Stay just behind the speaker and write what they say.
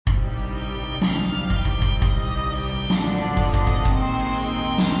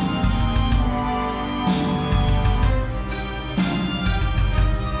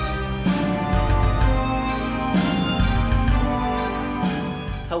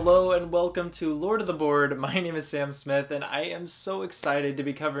Hello and welcome to Lord of the Board. My name is Sam Smith and I am so excited to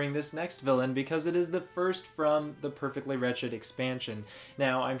be covering this next villain because it is the first from the Perfectly Wretched expansion.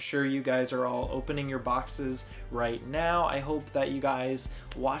 Now, I'm sure you guys are all opening your boxes right now. I hope that you guys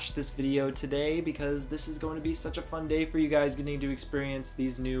watch this video today because this is going to be such a fun day for you guys getting to experience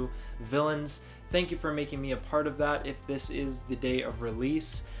these new villains. Thank you for making me a part of that if this is the day of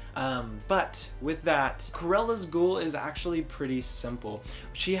release. But with that, Cruella's ghoul is actually pretty simple.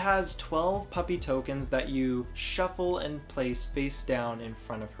 She has 12 puppy tokens that you shuffle and place face down in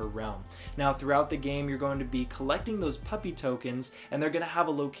front of her realm. Now throughout the game you're going to be collecting those puppy tokens and they're going to have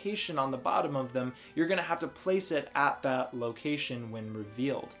a location on the bottom of them. You're going to have to place it at that location when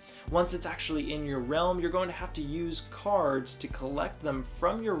revealed. Once it's actually in your realm, you're going to have to use cards to collect them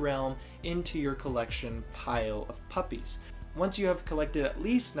from your realm into your collection pile of puppies. Once you have collected at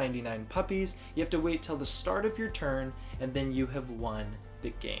least 99 puppies, you have to wait till the start of your turn and then you have won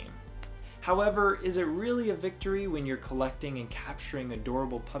the game. However, is it really a victory when you're collecting and capturing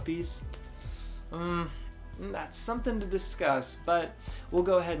adorable puppies? That's something to discuss, but we'll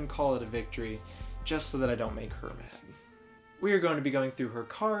go ahead and call it a victory just so that I don't make her mad. We are going to be going through her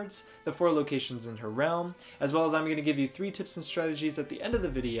cards, the 4 locations in her realm, as well as I'm going to give you 3 tips and strategies at the end of the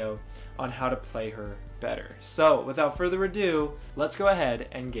video on how to play her better. So without further ado, let's go ahead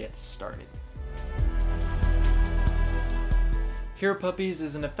and get started. Here Puppies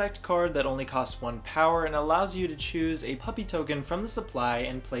is an effect card that only costs 1 power and allows you to choose a puppy token from the supply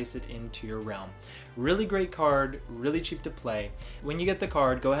and place it into your realm. Really great card, really cheap to play. When you get the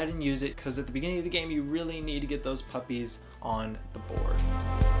card, go ahead and use it because at the beginning of the game you really need to get those puppies on the board.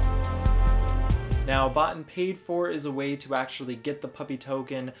 Now, bought and paid for is a way to actually get the puppy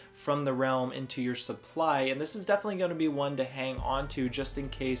token from the realm into your supply, and this is definitely going to be one to hang on to just in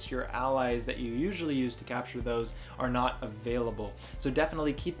case your allies that you usually use to capture those are not available. So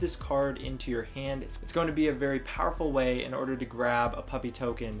definitely keep this card into your hand. It's going to be a very powerful way in order to grab a puppy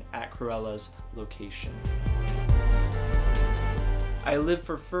token at Cruella's location. I Live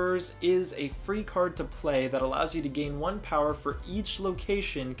for Furs is a free card to play that allows you to gain 1 power for each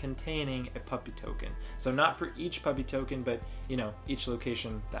location containing a puppy token. So not for each puppy token, but each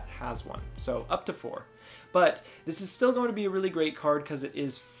location that has one. So up to 4. But this is still going to be a really great card because it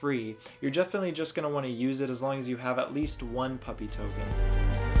is free. You're definitely just going to want to use it as long as you have at least 1 puppy token.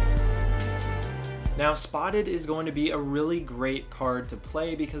 Now, Spotted is going to be a really great card to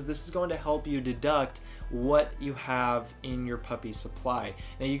play because this is going to help you deduct what you have in your puppy supply.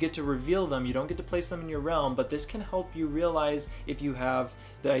 Now you get to reveal them, you don't get to place them in your realm, but this can help you realize if you have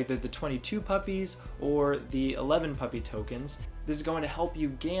either the 22 puppies or the 11 puppy tokens. This is going to help you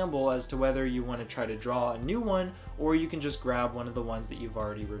gamble as to whether you want to try to draw a new one or you can just grab one of the ones that you've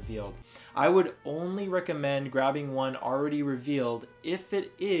already revealed. I would only recommend grabbing one already revealed if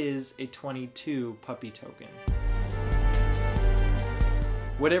it is a 22 puppy token.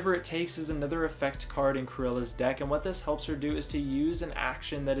 Whatever It Takes is another effect card in Cruella's deck, and what this helps her do is to use an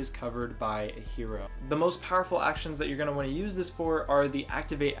action that is covered by a hero. The most powerful actions that you're going to want to use this for are the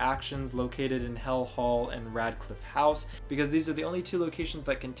activate actions located in Hell Hall and Radcliffe House, because these are the only 2 locations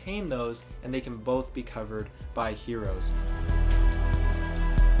that contain those, and they can both be covered by heroes.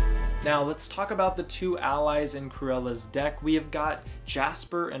 Now let's talk about the 2 allies in Cruella's deck. We have got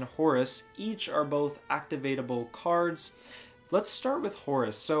Jasper and Horace. Each are both activatable cards. Let's start with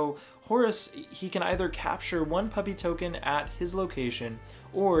Horace. So Horace, he can either capture 1 puppy token at his location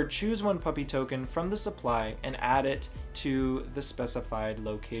or choose 1 puppy token from the supply and add it to the specified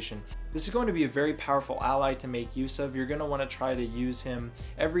location. This is going to be a very powerful ally to make use of. You're going to want to try to use him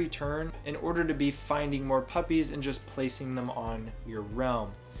every turn in order to be finding more puppies and just placing them on your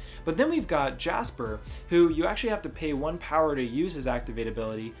realm. But then we've got Jasper, who you actually have to pay 1 power to use his activate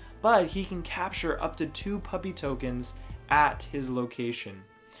ability, but he can capture up to 2 puppy tokens at his location.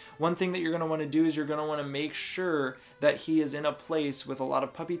 One thing that you're going to want to do is you're going to want to make sure that he is in a place with a lot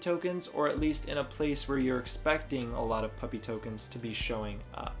of puppy tokens, or at least in a place where you're expecting a lot of puppy tokens to be showing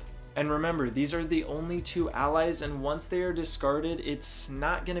up. And remember, these are the only 2 allies, and once they are discarded, it's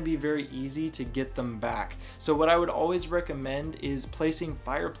not going to be very easy to get them back. So what I would always recommend is placing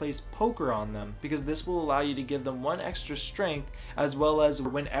Fireplace Poker on them, because this will allow you to give them 1 extra strength, as well as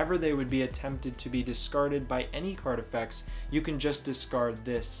whenever they would be attempted to be discarded by any card effects, you can just discard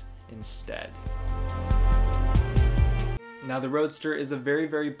this instead. Now the Roadster is a very,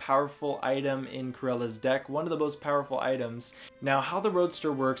 very powerful item in Cruella's deck, one of the most powerful items. Now how the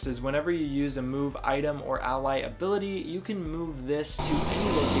Roadster works is whenever you use a move item or ally ability, you can move this to any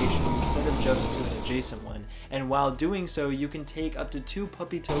location instead of just to an adjacent one. And while doing so, you can take up to 2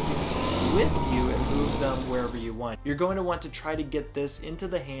 puppy tokens with you and move them wherever you want. You're going to want to try to get this into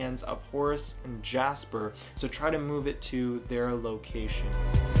the hands of Horace and Jasper, so try to move it to their location.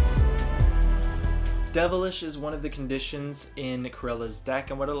 Devilish is one of the conditions in Cruella's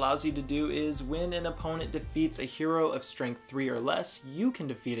deck, and what it allows you to do is when an opponent defeats a hero of strength 3 or less, you can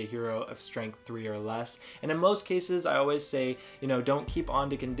defeat a hero of strength 3 or less. And in most cases, I always say, don't keep on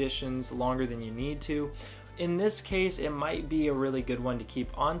to conditions longer than you need to. In this case, it might be a really good one to keep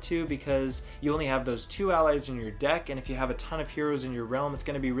onto because you only have those 2 allies in your deck, and if you have a ton of heroes in your realm, it's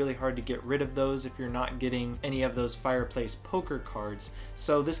going to be really hard to get rid of those if you're not getting any of those Fireplace Poker cards.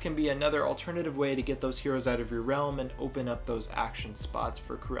 So this can be another alternative way to get those heroes out of your realm and open up those action spots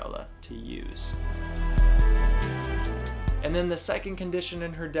for Cruella to use. And then the second condition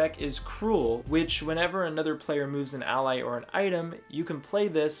in her deck is Cruel, which whenever another player moves an ally or an item, you can play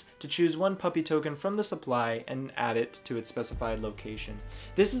this to choose 1 puppy token from the supply and add it to its specified location.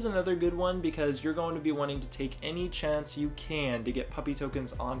 This is another good one because you're going to be wanting to take any chance you can to get puppy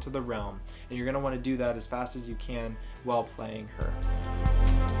tokens onto the realm, and you're going to want to do that as fast as you can while playing her.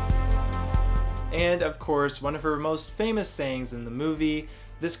 And of course, one of her most famous sayings in the movie,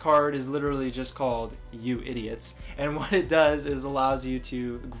 this card is literally just called "You Idiots," and what it does is allows you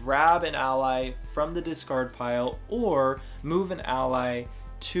to grab an ally from the discard pile or move an ally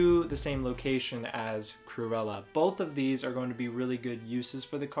to the same location as Cruella. Both of these are going to be really good uses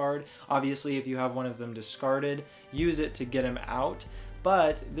for the card. Obviously, if you have one of them discarded, use it to get him out.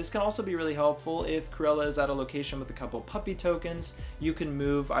 But this can also be really helpful if Cruella is at a location with a couple puppy tokens. You can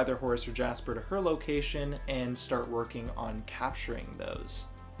move either Horace or Jasper to her location and start working on capturing those.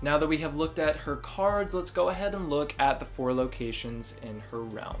 Now that we have looked at her cards, let's go ahead and look at the 4 locations in her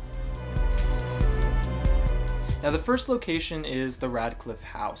realm. Now the first location is the Radcliffe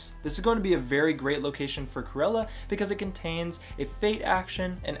House. This is going to be a very great location for Cruella because it contains a Fate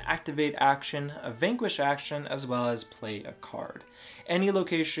action, an Activate action, a Vanquish action, as well as play a card. Any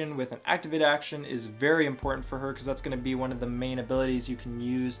location with an Activate action is very important for her because that's going to be one of the main abilities you can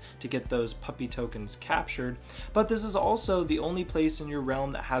use to get those puppy tokens captured. But this is also the only place in your realm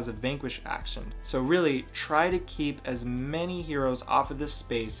that has a Vanquish action. So really try to keep as many heroes off of this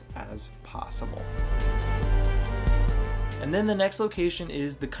space as possible. And then the next location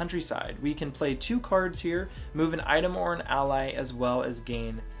is the Countryside. We can play 2 cards here, move an item or an ally, as well as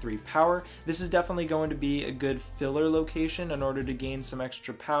gain 3 power. This is definitely going to be a good filler location in order to gain some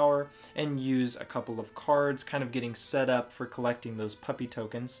extra power and use a couple of cards, kind of getting set up for collecting those puppy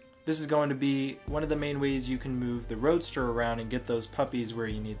tokens. This is going to be one of the main ways you can move the Roadster around and get those puppies where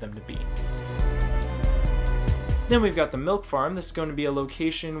you need them to be. Then we've got the Milk Farm. This is going to be a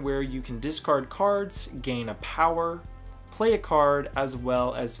location where you can discard cards, gain a power, play a card, as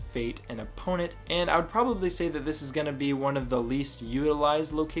well as fate an opponent. And I would probably say that this is going to be one of the least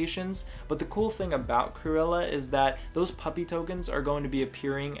utilized locations, but the cool thing about Cruella is that those puppy tokens are going to be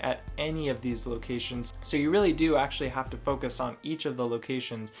appearing at any of these locations, so you really do actually have to focus on each of the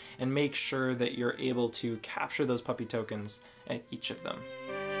locations and make sure that you're able to capture those puppy tokens at each of them.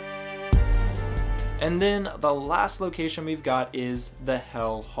 And then the last location we've got is the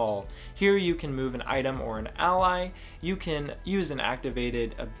Hell Hall. Here you can move an item or an ally, you can use an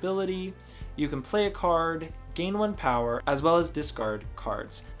activated ability, you can play a card, gain 1 power, as well as discard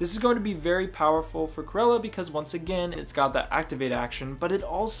cards. This is going to be very powerful for Cruella because once again, it's got that activate action, but it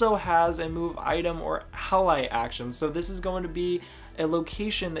also has a move item or ally action. So this is going to be a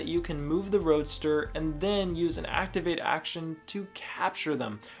location that you can move the Roadster and then use an activate action to capture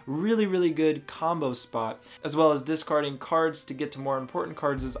them. Really, really good combo spot, as well as discarding cards to get to more important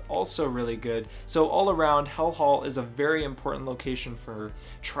cards is also really good. So all around, Hell Hall is a very important location for her.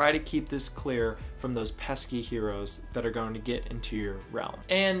 Try to keep this clear from those pesky heroes that are going to get into your realm.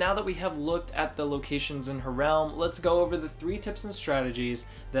 And now that we have looked at the locations in her realm, let's go over the 3 tips and strategies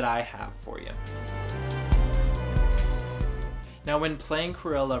that I have for you. Now when playing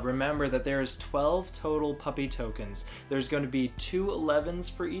Cruella, remember that there is 12 total puppy tokens. There's going to be 2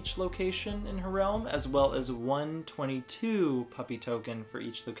 11s for each location in her realm, as well as 1 22 puppy token for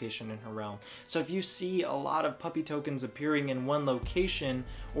each location in her realm. So if you see a lot of puppy tokens appearing in one location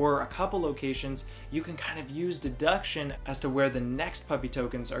or a couple locations, you can kind of use deduction as to where the next puppy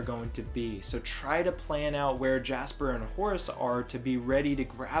tokens are going to be. So try to plan out where Jasper and Horace are to be ready to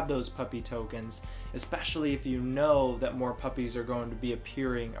grab those puppy tokens, especially if you know that more puppies are going to be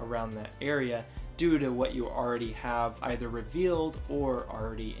appearing around that area. due to what you already have either revealed or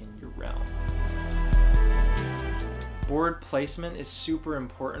already in your realm. Board placement is super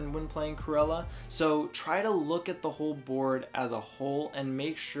important when playing Cruella, so try to look at the whole board as a whole and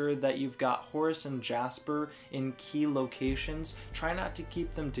make sure that you've got Horace and Jasper in key locations. Try not to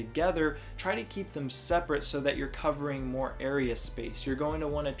keep them together, try to keep them separate so that you're covering more area space. You're going to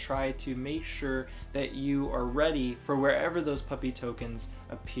want to try to make sure that you are ready for wherever those puppy tokens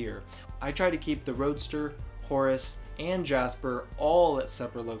appear. I try to keep the Roadster, Horace, and Jasper all at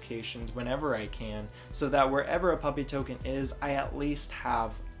separate locations whenever I can, so that wherever a puppy token is, I at least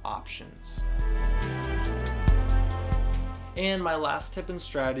have options. And my last tip and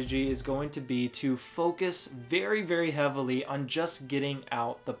strategy is going to be to focus very heavily on just getting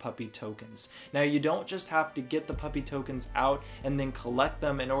out the puppy tokens. Now, you don't just have to get the puppy tokens out and then collect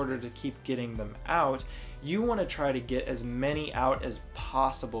them in order to keep getting them out. You want to try to get as many out as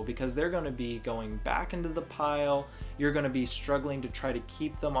possible because they're going to be going back into the pile. You're going to be struggling to try to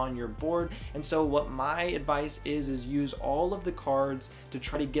keep them on your board. And so what my advice is use all of the cards to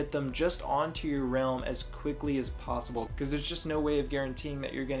try to get them just onto your realm as quickly as possible, because there's just no way of guaranteeing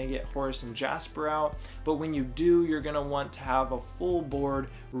that you're going to get Horace and Jasper out. But when you do, you're going to want to have a full board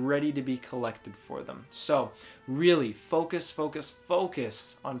ready to be collected for them. So really focus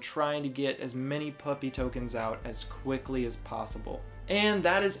on trying to get as many puppy tokens out as quickly as possible. And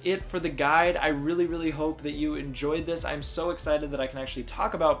that is it for the guide. I really hope that you enjoyed this. I'm so excited that I can actually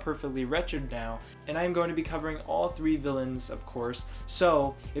talk about Perfectly Wretched now, and I'm going to be covering all 3 villains, of course.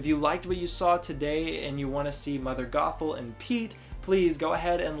 So if you liked what you saw today and you want to see Mother Gothel and Pete, please go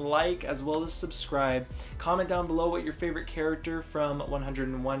ahead and like as well as subscribe. Comment down below what your favorite character from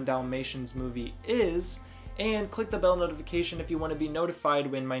 101 Dalmatians movie is, and click the bell notification if you want to be notified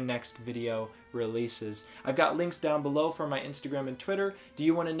when my next video releases. I've got links down below for my Instagram and Twitter. Do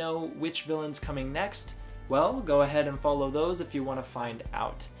you want to know which villain's coming next? Well, go ahead and follow those if you want to find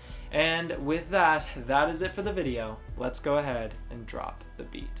out. And with that, that is it for the video. Let's go ahead and drop the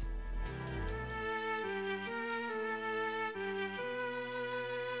beat.